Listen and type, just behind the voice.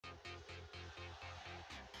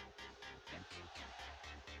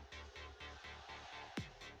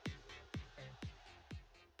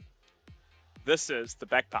This is The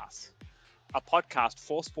Back Pass, a podcast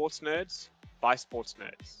for sports nerds by sports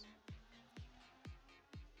nerds.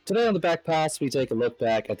 Today on The Back Pass, we take a look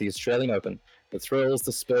back at the Australian Open, the thrills,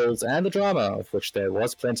 the spills, and the drama, of which there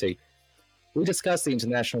was plenty. We discuss the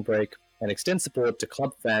international break and extend support to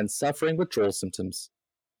club fans suffering withdrawal symptoms.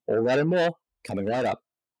 All that and more, coming right up.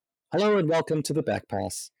 Hello and welcome to The Back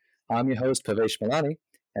Pass. I'm your host, Pavesh Malani,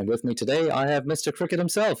 and with me today I have Mr. Cricket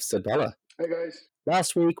himself, Sid Bala. Hey guys.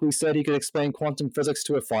 Last week we said he could explain quantum physics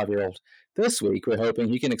to a 5-year-old. This week we're hoping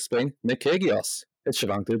he can explain Nick Kyrgios. It's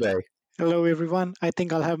Shivang Dubey. Hello everyone. I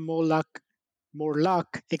think I'll have more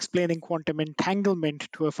luck explaining quantum entanglement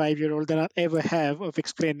to a 5-year-old than I'll ever have of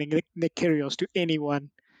explaining Nick Kyrgios to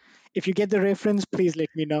anyone. If you get the reference, please let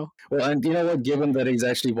me know. Well, and you know what? Given that he's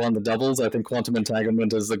actually won the doubles, I think quantum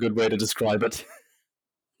entanglement is a good way to describe it.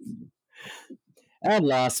 And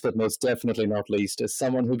last but most definitely not least, is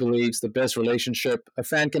someone who believes the best relationship a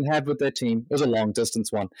fan can have with their team is a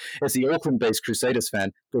long-distance one. It's the Auckland-based Crusaders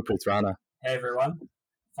fan, Gurpreet Rana. Hey everyone.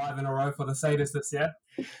 5 in a row for the Crusaders this year.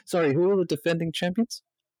 Sorry, who are the defending champions?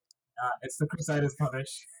 It's the Crusaders,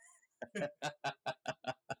 Pavish.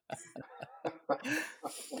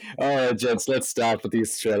 All right, gents, let's start with the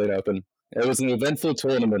Australian Open. It was an eventful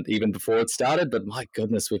tournament even before it started, but my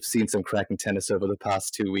goodness, we've seen some cracking tennis over the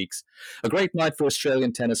past 2 weeks. A great night for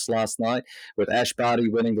Australian tennis last night, with Ash Barty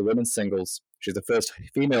winning the women's singles. She's the first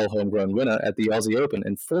female homegrown winner at the Aussie Open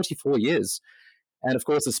in 44 years. And of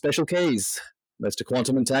course, the special Ks, Mr.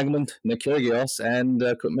 Quantum Entanglement, Nick Kyrgios, and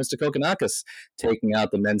Mr. Kokkinakis taking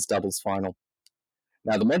out the men's doubles final.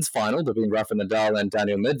 Now, the men's final between Rafa Nadal and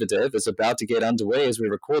Daniil Medvedev is about to get underway as we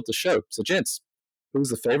record the show. So, gents, who's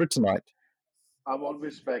the favorite tonight? I've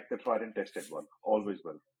always backed the tried and tested one. Always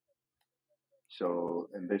will. So,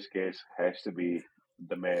 in this case, has to be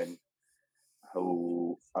the man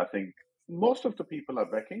who I think most of the people are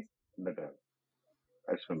backing, Nadal.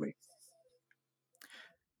 As for me.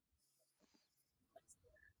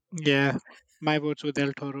 Yeah, my votes with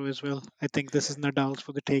Del Toro as well. I think this is Nadal's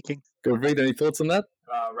for the taking. Good, any thoughts on that?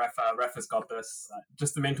 Rafa's got this.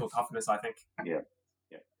 Just the mental toughness, I think. Yeah.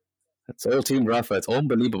 It's all Team Rafa. It's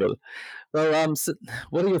unbelievable. Well,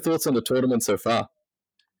 what are your thoughts on the tournament so far?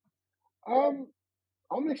 I'm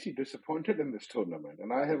actually disappointed in this tournament,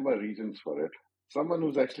 and I have my reasons for it. Someone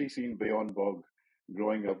who's actually seen Bjorn Borg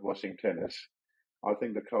growing up watching tennis, I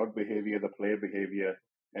think the crowd behavior, the player behavior,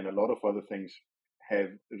 and a lot of other things have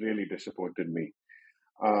really disappointed me.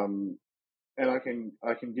 And I can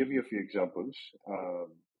give you a few examples.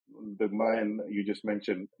 The man you just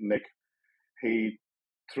mentioned, Nick, he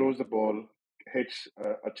throws the ball, hits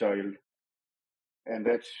a child, and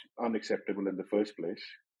that's unacceptable in the first place.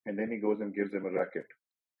 And then he goes and gives him a racket.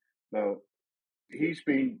 Now, he's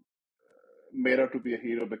been made out to be a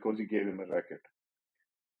hero because he gave him a racket.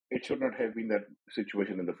 It should not have been that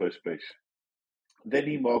situation in the first place. Then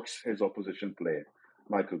he mocks his opposition player,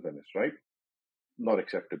 Michael Venus, right? Not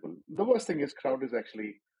acceptable. The worst thing is crowd is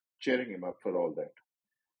actually cheering him up for all that.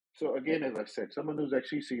 So again, as I said, someone who's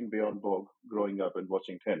actually seen Bjorn Borg growing up and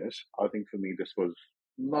watching tennis, I think for me this was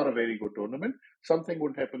not a very good tournament. Something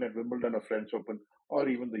would happen at Wimbledon or French Open or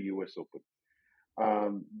even the US Open.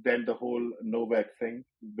 Then the whole Novak thing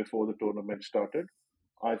before the tournament started,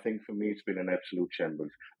 I think for me it's been an absolute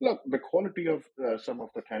shambles. Look, the quality of some of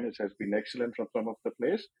the tennis has been excellent from some of the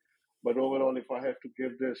players, but overall, if I have to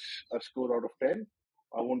give this a score out of 10,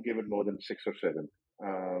 I won't give it more than 6 or 7.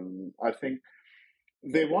 I think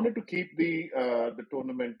they wanted to keep the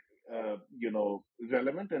tournament,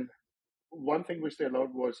 relevant, and one thing which they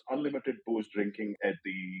allowed was unlimited booze drinking at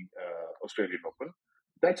the Australian Open.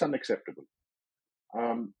 That's unacceptable.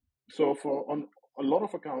 So on a lot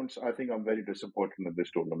of accounts, I think I'm very disappointed in this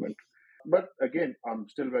tournament. But again, I'm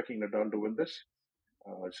still backing Nadal to win this.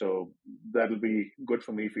 So that'll be good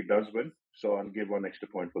for me if he does win. So I'll give 1 extra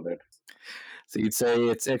point for that. So you'd say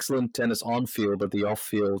it's excellent tennis on field, but the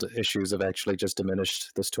off-field issues have actually just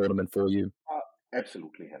diminished this tournament for you.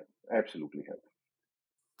 Absolutely have.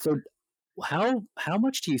 So how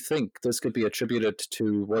much do you think this could be attributed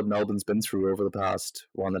to what Melbourne's been through over the past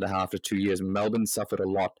 1.5 to 2 years? Melbourne suffered a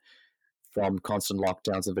lot from constant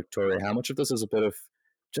lockdowns in Victoria. How much of this is a bit of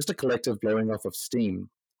just a collective blowing off of steam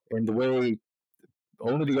in the way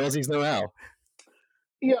only the Aussies know how?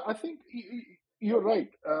 Yeah, I think you're right.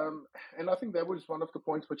 And I think that was one of the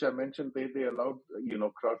points which I mentioned. They allowed,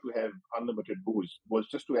 crowd to have unlimited booze was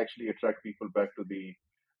just to actually attract people back to the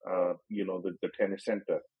tennis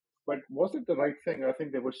center. But was it the right thing? I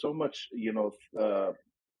think there was so much,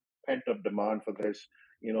 pent up demand for this.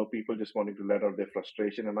 People just wanting to let out their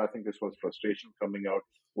frustration, and I think this was frustration coming out,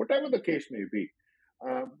 whatever the case may be.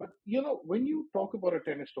 But when you talk about a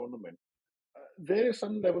tennis tournament, there is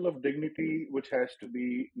some level of dignity which has to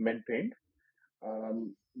be maintained,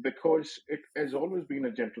 because it has always been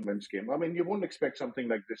a gentleman's game. I mean, you won't expect something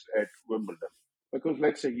like this at Wimbledon because,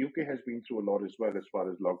 let's say, UK has been through a lot as well as far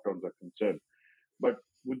as lockdowns are concerned. But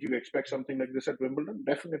would you expect something like this at Wimbledon?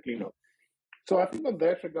 Definitely not. So I think on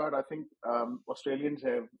that regard, I think Australians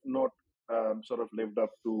have not sort of lived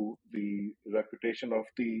up to the reputation of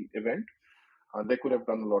the event. They could have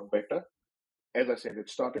done a lot better. As I said, it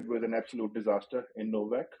started with an absolute disaster in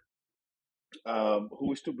Novak.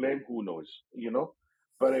 Who is to blame? Who knows?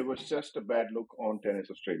 But it was just a bad look on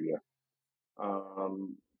Tennis Australia.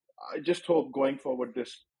 Um, I just hope going forward,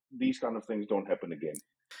 these kind of things don't happen again.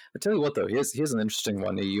 I tell you what, though, here's an interesting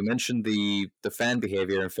one. You mentioned the fan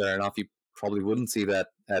behavior, and fair enough, you probably wouldn't see that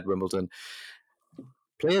at Wimbledon.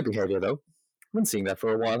 Player behavior, though, we've been seeing that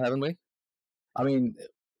for a while, haven't we? I mean,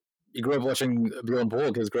 you grew up watching Bjorn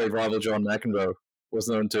Borg, his great rival John McEnroe was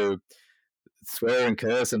known to swear and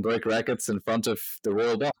curse and break rackets in front of the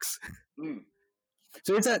royal box. Mm.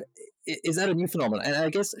 So is that a new phenomenon? And I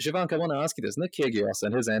guess, Shivank, I want to ask you this. Nick Kyrgios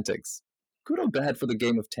and his antics, good or bad for the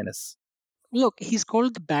game of tennis? Look, he's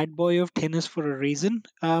called the bad boy of tennis for a reason.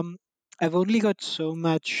 I've only got so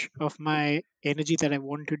much of my energy that I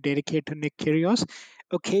want to dedicate to Nick Kyrgios.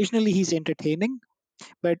 Occasionally, he's entertaining,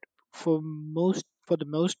 but for the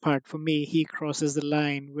most part, for me, he crosses the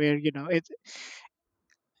line where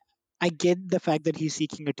I get the fact that he's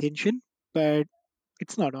seeking attention, but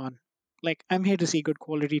it's not on. Like, I'm here to see good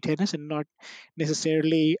quality tennis and not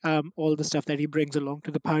necessarily all the stuff that he brings along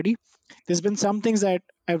to the party. There's been some things that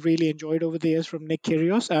I've really enjoyed over the years from Nick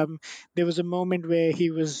Kyrgios. There was a moment where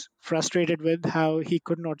he was frustrated with how he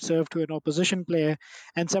could not serve to an opposition player,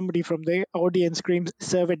 and somebody from the audience screams,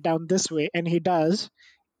 "Serve it down this way," and he does,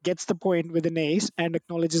 gets the point with an ace and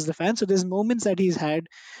acknowledges the fan. So there's moments that he's had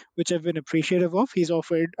which I've been appreciative of. He's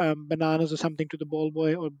offered bananas or something to the ball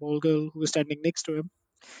boy or ball girl who was standing next to him.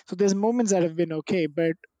 So there's moments that have been okay,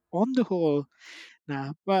 but on the whole,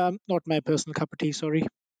 nah, well, not my personal cup of tea. Sorry.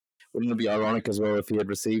 Wouldn't it be ironic as well if he had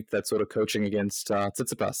received that sort of coaching against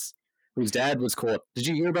Tsitsipas, whose dad was caught? Did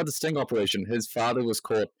you hear about the sting operation? His father was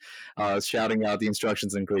caught shouting out the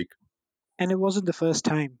instructions in Greek. And it wasn't the first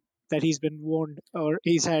time that he's been warned or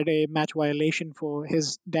he's had a match violation for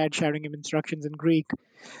his dad shouting him instructions in Greek.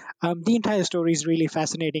 The entire story is really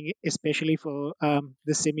fascinating, especially for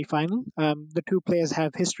the semi-final. The two players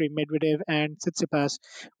have history, Medvedev and Tsitsipas,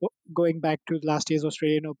 going back to last year's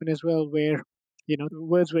Australian Open as well, where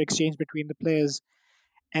words were exchanged between the players,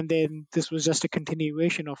 and then this was just a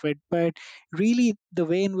continuation of it. But really, the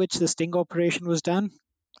way in which the sting operation was done,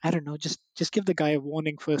 I don't know. Just give the guy a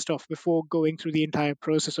warning first off before going through the entire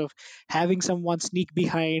process of having someone sneak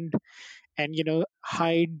behind and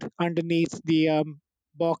hide underneath the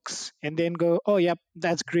box and then go, oh yep,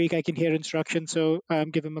 that's Greek, I can hear instructions, so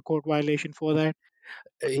give him a court violation for that.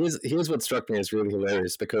 Here's what struck me as really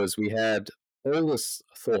hilarious, because we had all this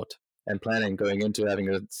thought and planning going into having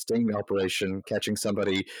a sting operation, catching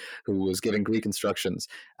somebody who was giving Greek instructions.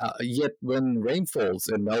 Yet when rain falls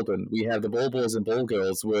in Melbourne, we have the ball boys and ball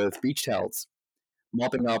girls with beach towels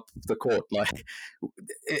mopping up the court. Like,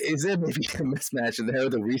 is there maybe a mismatch in how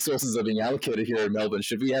the resources are being allocated here in Melbourne?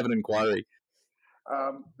 Should we have an inquiry?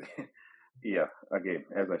 Um, yeah, again,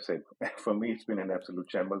 as I said, for me, it's been an absolute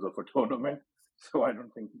shambles of a tournament. So I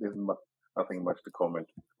don't think there's nothing much to comment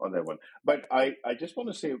on that one. But I just want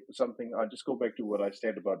to say something. I'll just go back to what I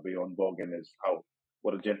said about Bjorn Borg and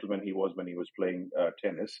what a gentleman he was when he was playing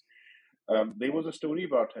tennis. There was a story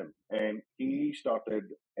about him, and he started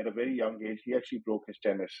at a very young age. He actually broke his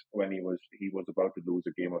tennis when he was about to lose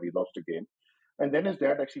a game, or he lost a game. And then his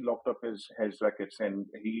dad actually locked up his rackets, and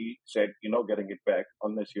he said, "You're not getting it back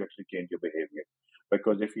unless you actually change your behavior.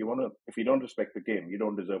 Because if you don't respect the game, you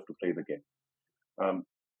don't deserve to play the game."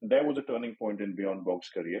 That was a turning point in Bjorn Borg's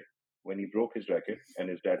career when he broke his racket and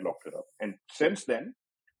his dad locked it up. And since then,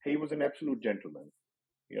 he was an absolute gentleman.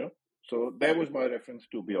 So that was my reference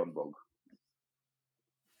to Bjorn Borg.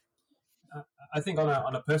 I think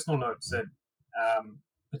on a personal note, Sid,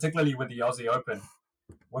 particularly with the Aussie Open,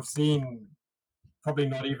 we've seen probably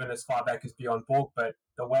not even as far back as Bjorn Borg, but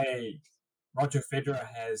the way Roger Federer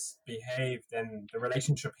has behaved and the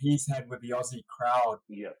relationship he's had with the Aussie crowd.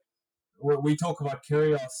 Yeah. We talk about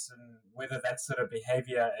Kyrgios and whether that sort of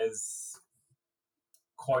behavior is,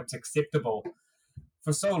 quote, acceptable.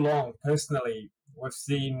 For so long, personally, we've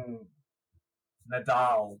seen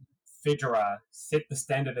Nadal, Federer set the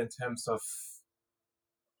standard in terms of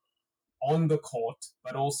on the court,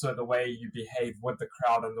 but also the way you behave with the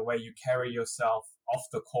crowd and the way you carry yourself off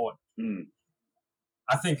the court. Mm.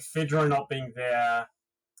 I think Federer not being there,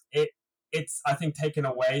 it's, I think, taken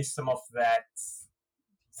away some of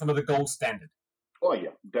the gold standard. Oh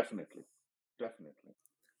yeah, definitely.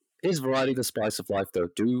 Is variety the spice of life, though?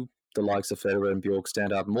 Do the likes of Federer and Bjork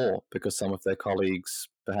stand out more because some of their colleagues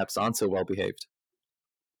perhaps aren't so well behaved?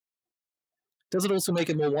 Does it also make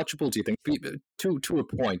it more watchable, do you think? To a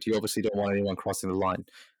point, you obviously don't want anyone crossing the line.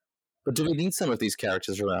 But do we need some of these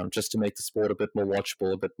characters around just to make the sport a bit more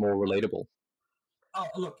watchable, a bit more relatable? Oh,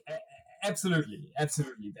 look, absolutely.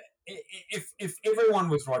 If everyone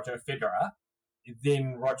was Roger Federer,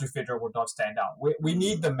 then Roger Federer would not stand out. We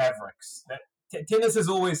need the Mavericks. Tennis has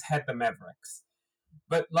always had the Mavericks.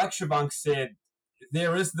 But like Shivank said,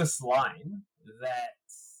 there is this line that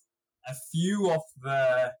a few of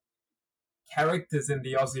the characters in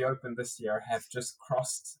the Aussie Open this year have just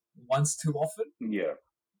crossed once too often. Yeah.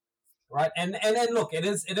 Right, and look, it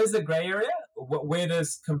is a grey area. Where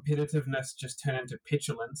does competitiveness just turn into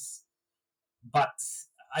petulance? But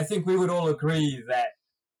I think we would all agree that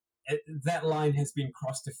that line has been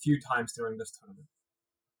crossed a few times during this tournament.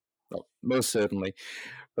 Oh, most certainly.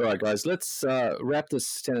 All right, guys, let's wrap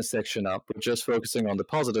this tennis section up. We're just focusing on the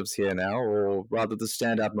positives here now, or rather the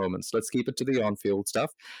standout moments. Let's keep it to the on-field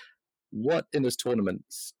stuff. What in this tournament,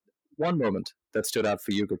 one moment that stood out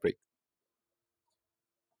for you, Gurpreet?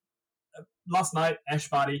 Last night, Ash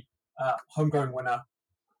Barty, homegrown winner.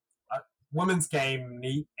 Women's game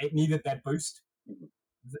needed that boost.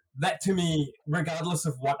 That, to me, regardless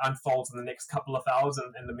of what unfolds in the next couple of hours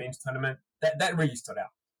in the men's tournament, that really stood out.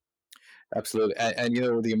 Absolutely. And you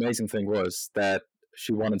know, the amazing thing was that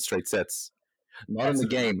she won in straight sets. Not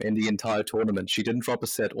Absolutely. in the game, in the entire tournament. She didn't drop a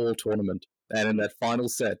set all tournament. And in that final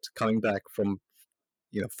set, coming back from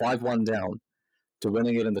 5-1 down to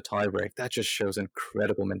winning it in the tiebreak, that just shows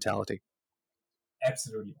incredible mentality.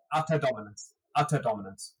 Absolutely. Utter dominance.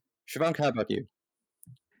 Shivank, how about you?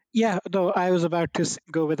 Yeah, though I was about to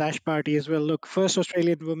go with Ash Barty as well. Look, first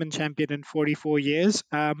Australian women champion in 44 years.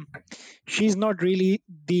 She's not really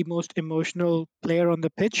the most emotional player on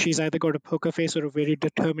the pitch. She's either got a poker face or a very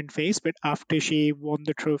determined face. But after she won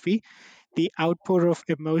the trophy, the outpour of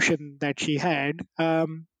emotion that she had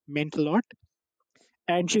meant a lot.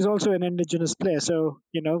 And she's also an Indigenous player. So,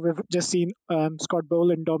 we've just seen Scott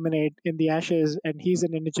Boland dominate in the Ashes, and he's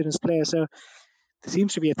an Indigenous player. So there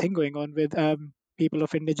seems to be a thing going on with people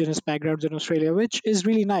of Indigenous backgrounds in Australia, which is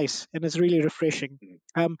really nice and it's really refreshing.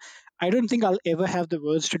 I don't think I'll ever have the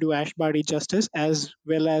words to do Ash Barty justice as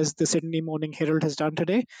well as the Sydney Morning Herald has done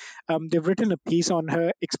today. They've written a piece on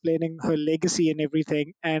her explaining her legacy and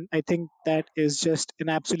everything, and I think that is just an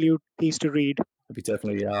absolute piece to read. It'll be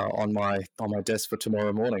definitely on my desk for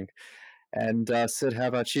tomorrow morning. And Sid, how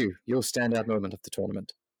about you? Your standout moment of the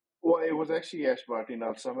tournament? Well, it was actually Ash Barty, and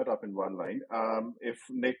I'll sum it up in one line. If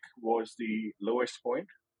Nick was the lowest point,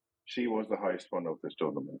 she was the highest one of this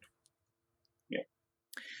tournament. Yeah.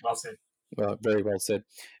 Well said. Well, very well said.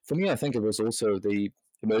 For me, I think it was also the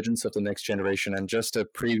emergence of the next generation and just a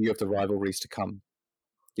preview of the rivalries to come.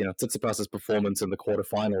 Tsitsipas's performance in the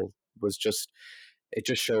quarterfinal was just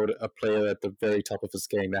showed a player at the very top of his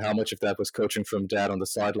game. Now, how much of that was coaching from dad on the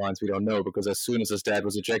sidelines, we don't know, because as soon as his dad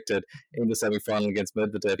was ejected in the semifinal against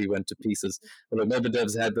Medvedev, he went to pieces. But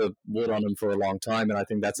Medvedev's had the wood on him for a long time, and I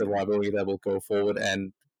think that's a rivalry that will go forward,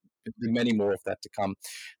 and many more of that to come.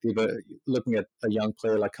 Looking at a young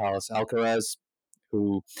player like Carlos Alcaraz,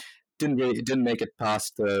 who didn't make it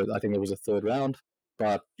past I think it was a third round,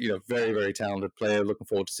 but very, very talented player. Looking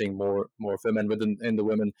forward to seeing more of him. And in the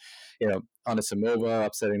women, Anisimova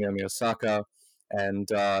upsetting Naomi Osaka, and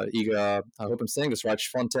Iga, I hope I'm saying this right,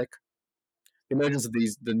 Swiatek. The emergence of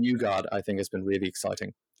the new guard, I think, has been really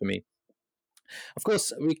exciting for me. Of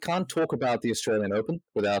course, we can't talk about the Australian Open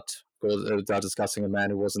without discussing a man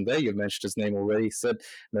who wasn't there. You've mentioned his name already, said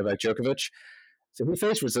Novak Djokovic. So he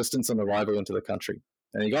faced resistance on arrival into the country,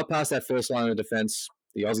 and he got past that first line of defense.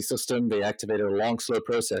 The Aussie system, they activated a long, slow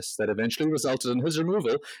process that eventually resulted in his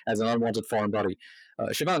removal as an unwanted foreign body.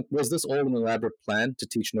 Shivank, was this all an elaborate plan to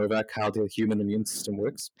teach Novak how the human immune system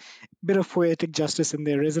works? Bit of poetic justice in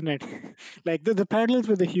there, isn't it? Like the parallels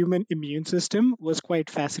with the human immune system was quite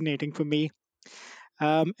fascinating for me.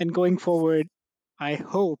 And going forward, I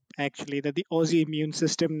hope actually that the Aussie immune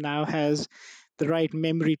system now has the right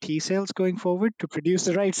memory T cells going forward to produce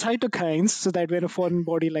the right cytokines so that when a foreign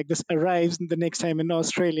body like this arrives the next time in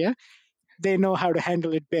Australia, they know how to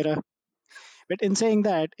handle it better. But in saying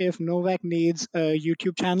that, if Novak needs a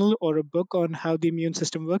YouTube channel or a book on how the immune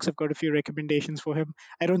system works, I've got a few recommendations for him.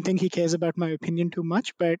 I don't think he cares about my opinion too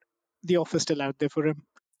much, but the offer's still out there for him.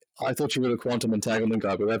 I thought you were a quantum entanglement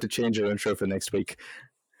guy, but we'll have to change your intro for next week.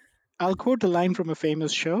 I'll quote a line from a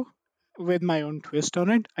famous show with my own twist on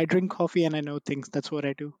it. I drink coffee and I know things. That's what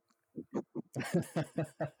I do.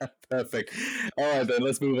 Perfect. All right, then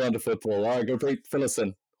let's move on to football. All right, Gurpreet, fill us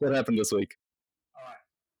in. What happened this week? All right.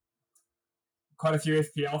 Quite a few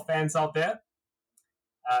FPL fans out there.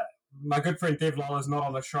 My good friend Dev Lal is not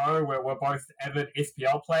on the show. We're both avid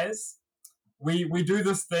FPL players. We do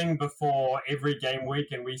this thing before every game week,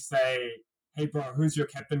 and we say, "Hey, bro, who's your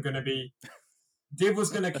captain going to be?" Dev was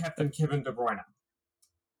going to captain Kevin De Bruyne.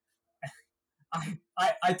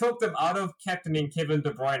 I talked him out of captaining Kevin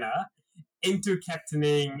De Bruyne into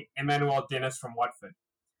captaining Emmanuel Dennis from Watford.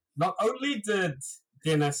 Not only did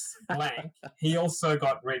Dennis blank, he also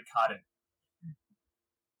got red carded.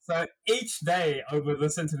 So each day over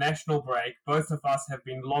this international break, both of us have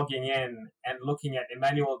been logging in and looking at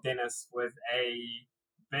Emmanuel Dennis with a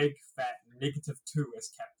big fat -2 as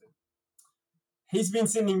captain. He's been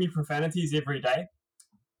sending me profanities every day,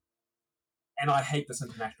 and I hate this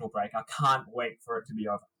international break. I can't wait for it to be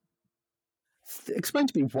over. Explain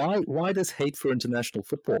to me why this hate for international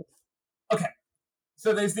football? Okay,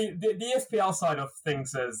 so there's the FPL side of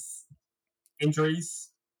things is injuries.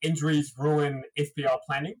 Injuries ruin FPL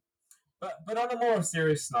planning. But on a more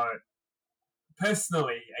serious note,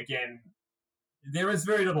 personally, again, there is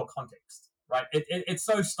very little context, right? It's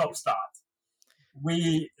so stop-start.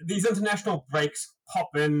 These international breaks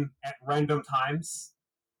pop in at random times.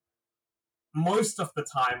 Most of the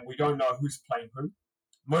time, we don't know who's playing who.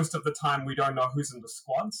 Most of the time, we don't know who's in the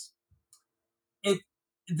squads.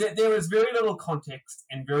 There is very little context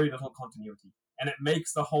and very little continuity, and it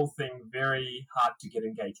makes the whole thing very hard to get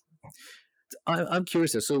engaged with. I'm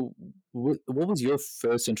curious. So, what was your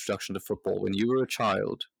first introduction to football when you were a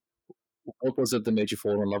child? What was it that made you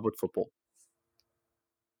fall in love with football?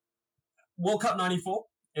 World Cup '94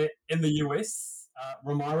 in the US,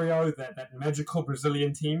 Romario, that magical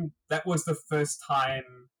Brazilian team. That was the first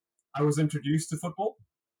time I was introduced to football.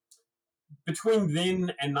 Between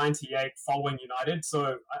then and '98, following United,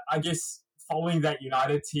 so I guess following that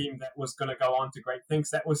United team that was going to go on to great things,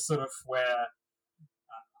 that was sort of where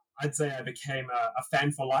I'd say I became a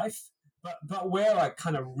fan for life. But where I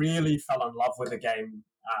kind of really fell in love with the game,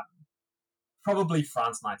 probably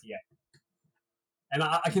France '98. And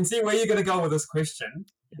I can see where you're going to go with this question.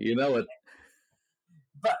 You know it.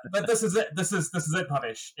 But this is it. This is it,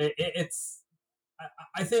 Pavish.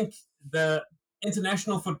 I think the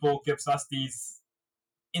international football gives us these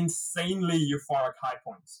insanely euphoric high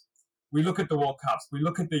points. We look at the World Cups, we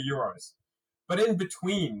look at the Euros, but in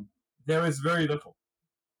between there is very little.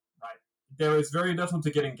 Right? There is very little to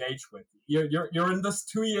get engaged with. You're in this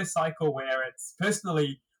 2-year cycle where it's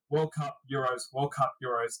personally World Cup, Euros,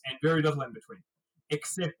 and very little in between,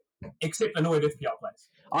 except annoyed FPL players.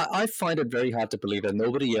 I find it very hard to believe that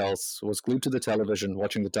nobody else was glued to the television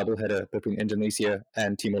watching the doubleheader between Indonesia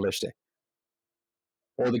and Timor-Leste.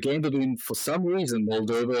 Or the game between, for some reason,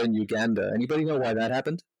 Moldova and Uganda. Anybody know why that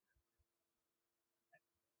happened?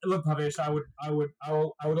 Look, Pavish, I would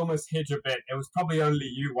almost hedge a bit. It was probably only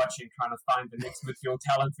you watching, trying to find the next midfield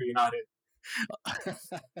talent for United.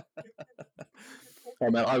 Oh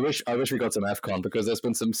man, I wish we got some AFCON, because there's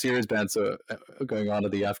been some serious banter going on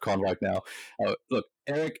at the AFCON right now. Look,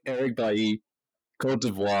 Eric Bailly, Cote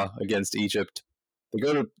d'Ivoire against Egypt. They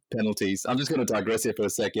go to penalties. I'm just going to digress here for a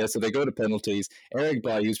sec. Yeah, so they go to penalties. Eric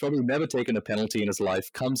Bailly, who's probably never taken a penalty in his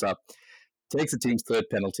life, comes up, takes the team's third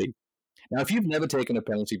penalty. Now, if you've never taken a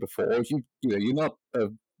penalty before, or you're not a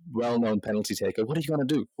well-known penalty taker, what are you going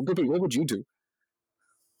to do? What would you do?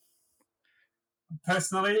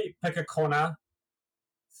 Personally, pick a corner,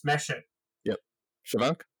 smash it. Yep.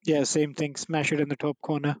 Shivank? Yeah, same thing. Smash it in the top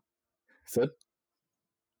corner. Sid?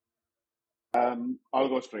 I'll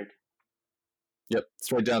go straight. Yep,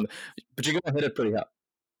 straight down. But you're going to hit it pretty hard.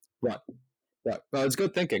 Right. Well, it's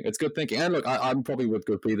good thinking. And look, I'm probably with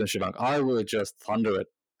Gurpreet and Shivank. I would just thunder it,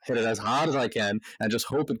 hit it as hard as I can, and just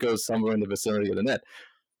hope it goes somewhere in the vicinity of the net.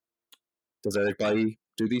 Does Eric Bailly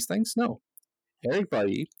do these things? No. Eric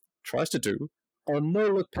Bailly tries to do a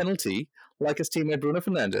no-look penalty like his teammate Bruno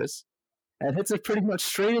Fernandes, and hits it pretty much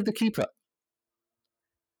straight at the keeper.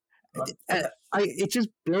 It just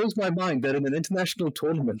blows my mind that in an international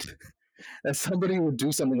tournament that somebody would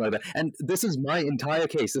do something like that. And this is my entire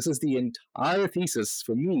case. This is the entire thesis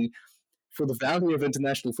for me for the value of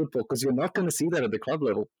international football, because you're not going to see that at the club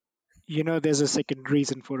level. There's a second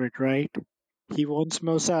reason for it, right? He wants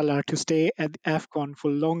Mo Salah to stay at AFCON for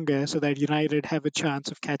longer so that United have a chance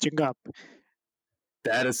of catching up.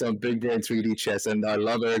 That is some big brain 3D chess, and I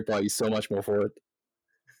love Eric Bailly so much more for it.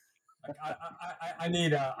 I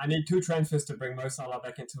need 2 transfers to bring Mo Salah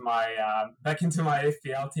back into my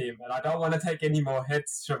FPL team, and I don't want to take any more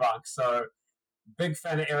hits, Shivank. So, big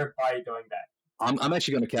fan of Eric Bailly doing that. I'm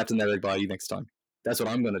actually going to captain Eric Bailly next time. That's what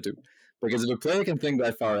I'm going to do. Because if a player can think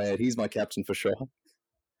that far ahead, he's my captain for sure.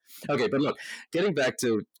 Okay, but look, getting back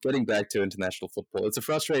to international football, it's a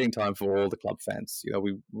frustrating time for all the club fans.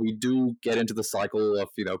 We do get into the cycle of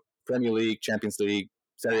Premier League, Champions League,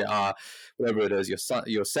 Serie A, whatever it is.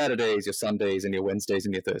 Your Saturdays, your Sundays, and your Wednesdays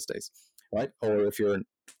and your Thursdays, right? Or if you're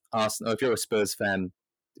if you're a Spurs fan,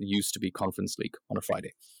 it used to be Conference League on a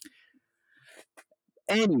Friday.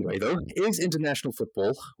 Anyway, though, is international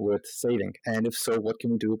football worth saving? And if so, what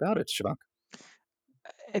can we do about it, Shivank?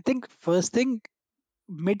 I think first thing,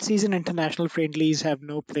 mid-season international friendlies have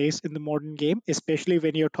no place in the modern game, especially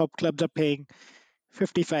when your top clubs are playing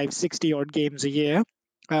 55, 60 odd games a year.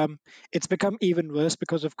 It's become even worse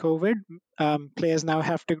because of COVID. Players now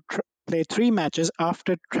have to play 3 matches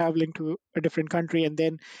after traveling to a different country and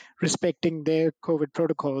then respecting their COVID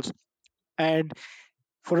protocols. And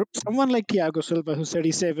for someone like Thiago Silva, who's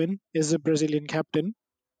 37, is a Brazilian captain,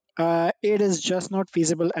 it is just not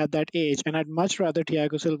feasible at that age. And I'd much rather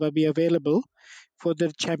Thiago Silva be available for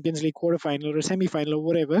the Champions League quarterfinal or semi-final or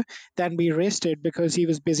whatever than be rested because he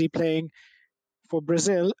was busy playing for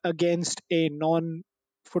Brazil against a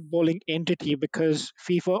non-footballing entity because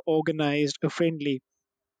FIFA organized a friendly.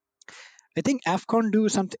 I think AFCON do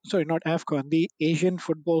something, sorry, not AFCON, the Asian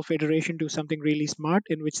Football Federation do something really smart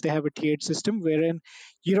in which they have a tiered system wherein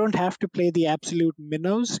you don't have to play the absolute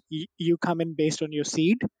minnows. You come in based on your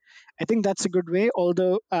seed. I think that's a good way,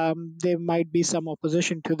 although there might be some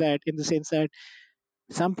opposition to that in the sense that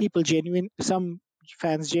some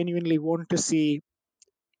fans genuinely want to see,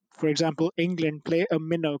 for example, England play a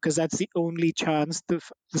minnow because that's the only chance the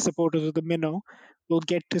supporters of the minnow will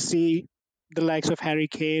get to see the likes of Harry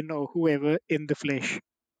Kane or whoever in the flesh.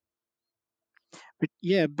 But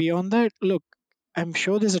yeah, beyond that, look, I'm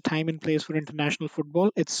sure there's a time and place for international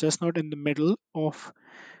football. It's just not in the middle of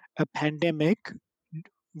a pandemic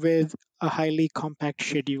with a highly compact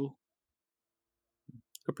schedule.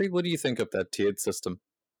 Kapri, what do you think of that tiered system?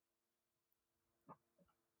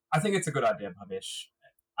 I think it's a good idea, Bhavesh.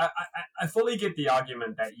 I fully get the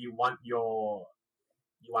argument that you want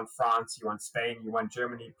France, you want Spain, you want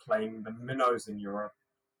Germany playing the minnows in Europe,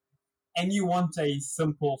 and you want a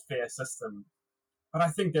simple, fair system. But I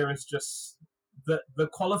think there is just the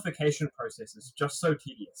qualification process is just so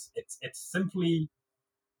tedious. It's simply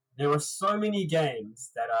there are so many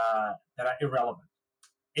games that are irrelevant.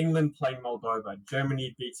 England playing Moldova,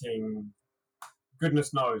 Germany beating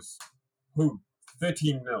goodness knows who,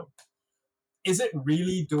 13-0. Is it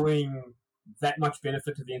really doing that much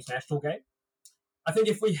benefit to the international game? I think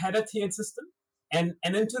if we had a tiered system, and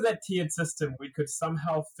into that tiered system, we could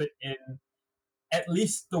somehow fit in at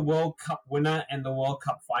least the World Cup winner and the World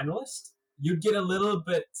Cup finalist, you'd get a little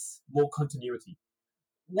bit more continuity.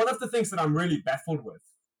 One of the things that I'm really baffled with,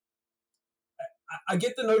 I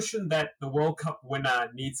get the notion that the World Cup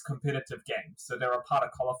winner needs competitive games, so they're a part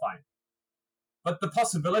of qualifying. But the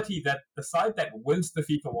possibility that the side that wins the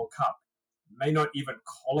FIFA World Cup may not even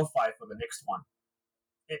qualify for the next one,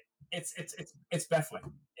 it's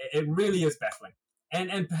baffling. It really is baffling.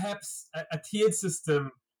 And perhaps a tiered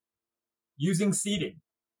system using seeding,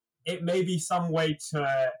 it may be some way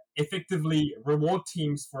to effectively reward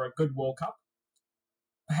teams for a good World Cup.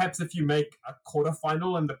 Perhaps if you make a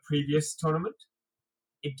quarterfinal in the previous tournament,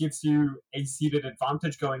 it gives you a seeded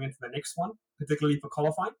advantage going into the next one, particularly for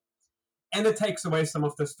qualifying. And it takes away some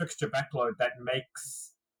of this fixture backload that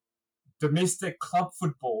makes domestic club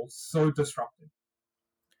football so disruptive.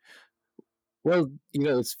 Well,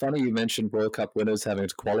 it's funny you mentioned World Cup winners having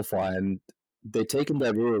to qualify, and they've taken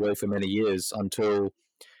that rule away for many years until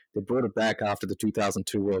they brought it back after the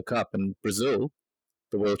 2002 World Cup. And Brazil,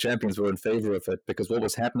 the world champions, were in favor of it because what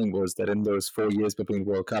was happening was that in those 4 years between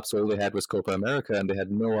World Cups, all they had was Copa America and they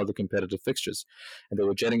had no other competitive fixtures. And they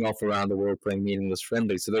were jetting off around the world playing meaningless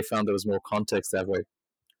friendlies, so they found there was more context that way.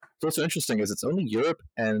 What's also interesting is it's only Europe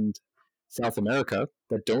and South America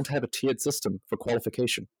that don't have a tiered system for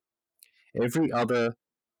qualification. Every other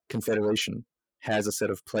confederation has a set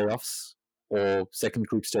of playoffs or second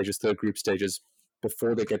group stages, third group stages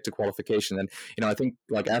before they get to qualification. And, I think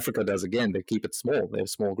like Africa does again, they keep it small. They have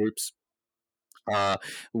small groups,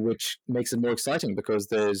 which makes it more exciting because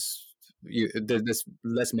there's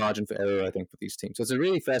less margin for error, I think, for these teams. So it's a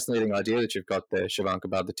really fascinating idea that you've got there, Shivank,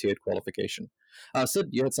 about the tiered qualification. Sid,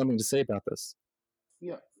 you had something to say about this.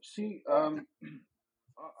 Yeah, see,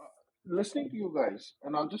 listening to you guys,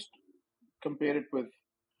 and I'll just compare it with,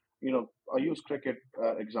 I use cricket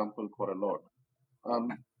example quite a lot.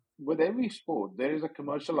 With every sport, there is a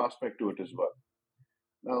commercial aspect to it as well.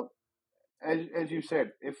 Now, as you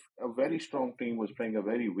said, if a very strong team was playing a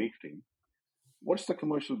very weak team, what's the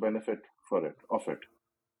commercial benefit of it?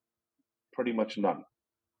 pretty much none.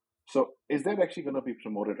 So is that actually going to be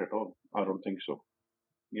promoted at all? I don't think so.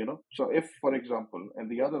 So if, for example, and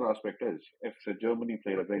the other aspect is, if Germany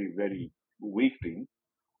played a very, very weak team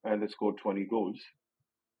and they scored 20 goals,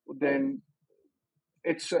 then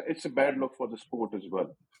it's a bad look for the sport as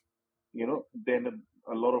well. Then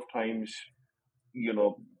a lot of times,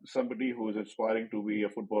 somebody who is aspiring to be a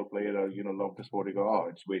football player or, love the sport, you go, oh,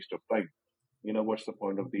 it's waste of time. What's the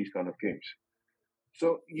point of these kind of games?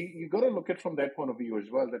 So you got to look at from that point of view as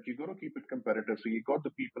well, that you got to keep it competitive. So you got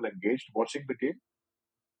the people engaged watching the game,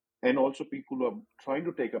 and also people who are trying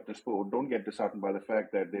to take up the sport don't get disheartened by the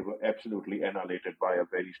fact that they were absolutely annihilated by a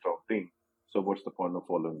very strong team. So what's the point of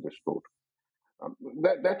following the sport?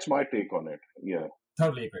 That's my take on it. Yeah.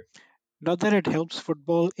 Totally agree. Not that it helps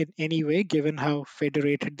football in any way, given how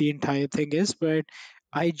federated the entire thing is, but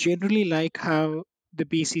I generally like how the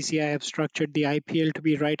BCCI have structured the IPL to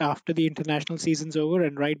be right after the international season's over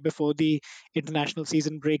and right before the international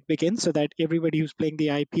season break begins, so that everybody who's playing the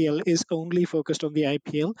IPL is only focused on the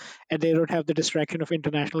IPL and they don't have the distraction of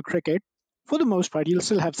international cricket. For the most part, you'll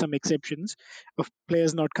still have some exceptions of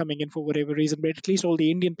players not coming in for whatever reason, but at least all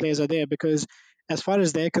the Indian players are there because as far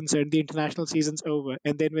as they're concerned, the international season's over.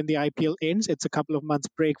 And then when the IPL ends, it's a couple of months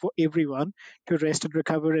break for everyone to rest and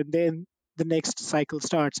recover, and then the next cycle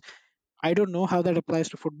starts. I don't know how that applies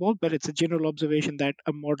to football, but it's a general observation that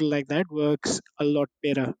a model like that works a lot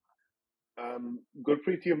better.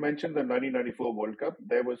 Gurpreet, you mentioned the 1994 World Cup.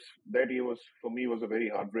 That year was, for me, was a very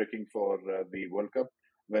heartbreaking for the World Cup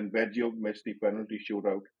when Baggio missed the penalty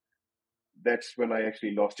shootout. That's when I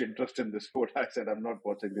actually lost interest in the sport. I said, I'm not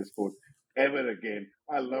watching this sport ever again.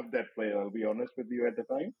 I love that player, I'll be honest with you at the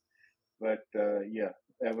time. But yeah,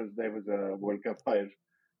 that was a World Cup I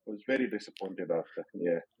was very disappointed after.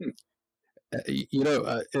 Yeah.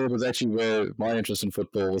 It was actually where my interest in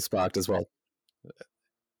football was sparked as well.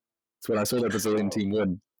 It's when I saw the Brazilian team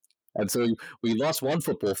win. And so we lost one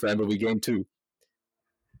football fan, but we gained two.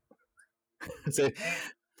 So,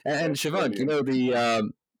 and Shivank,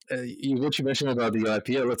 what you mentioned about the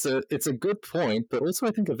IPL, it's a good point, but also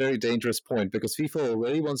I think a very dangerous point because FIFA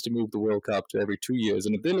really wants to move the World Cup to every 2 years.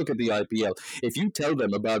 And if they look at the IPL, if you tell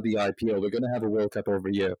them about the IPL, we're going to have a World Cup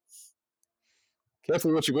every year.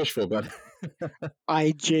 Careful what you wish for, but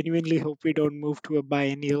I genuinely hope we don't move to a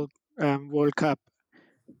biennial World Cup.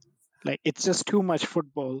 Like, it's just too much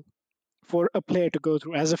football for a player to go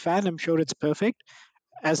through. As a fan, I'm sure it's perfect.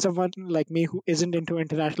 As someone like me who isn't into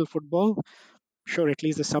international football, sure, at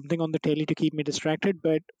least there's something on the telly to keep me distracted.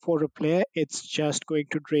 But for a player, it's just going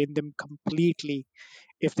to drain them completely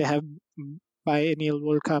if they have biennial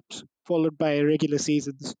World Cups followed by regular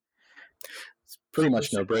seasons. It's pretty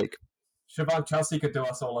much no break. Siobhan, Chelsea could do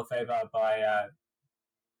us all a favour by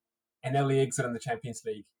an early exit in the Champions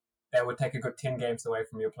League. That would take a good 10 games away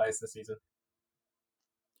from your players this season.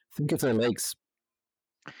 Think of their legs.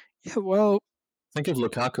 Yeah, well... Think of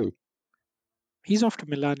Lukaku. He's off to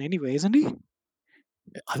Milan anyway, isn't he?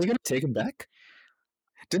 Are they going to take him back?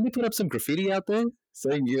 Didn't they put up some graffiti out there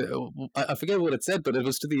saying, I forget what it said, but it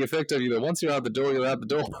was to the effect of, once you're out the door, you're out the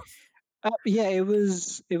door. Yeah, it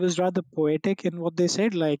was rather poetic in what they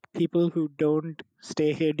said. Like, people who don't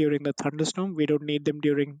stay here during the thunderstorm, we don't need them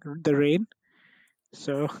during the rain.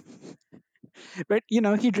 So, but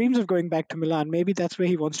he dreams of going back to Milan. Maybe that's where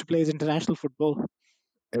he wants to play his international football.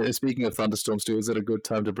 Speaking of thunderstorms, too, is it a good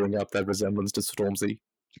time to bring up that resemblance to Stormzy,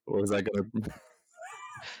 or is that going to?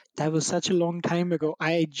 That was such a long time ago.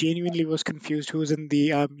 I genuinely was confused who was in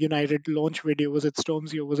the United launch video. Was it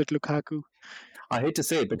Stormzy or was it Lukaku? I hate to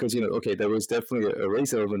say it because, okay, there was definitely a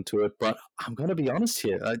race element to it, but I'm going to be honest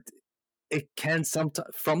here. It can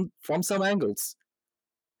sometimes, from some angles.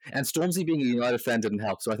 And Stormzy being a United fan didn't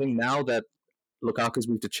help. So I think now that Lukaku's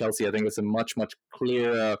moved to Chelsea, I think it's a much, much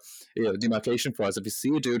clearer demarcation for us. If you see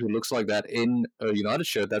a dude who looks like that in a United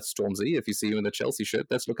shirt, that's Stormzy. If you see him in a Chelsea shirt,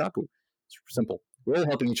 that's Lukaku. It's simple. We're all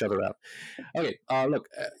helping each other out. Okay, look,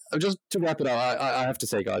 just to wrap it up, I have to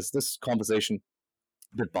say, guys, this conversation,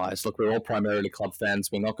 a bit biased. Look, we're all primarily club fans.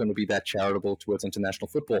 We're not going to be that charitable towards international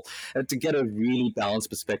football. And to get a really balanced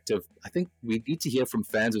perspective, I think we need to hear from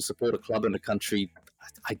fans who support a club and a country,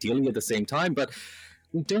 ideally at the same time, but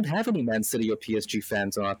we don't have any Man City or PSG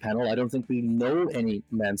fans on our panel. I don't think we know any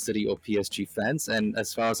Man City or PSG fans. And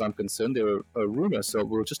as far as I'm concerned, they're a rumor. So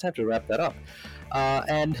we'll just have to wrap that up.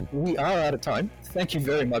 And we are out of time. Thank you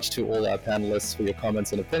very much to all our panelists for your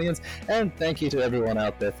comments and opinions. And thank you to everyone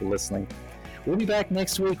out there for listening. We'll be back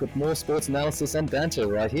next week with more sports analysis and banter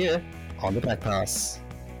right here on The Back Pass.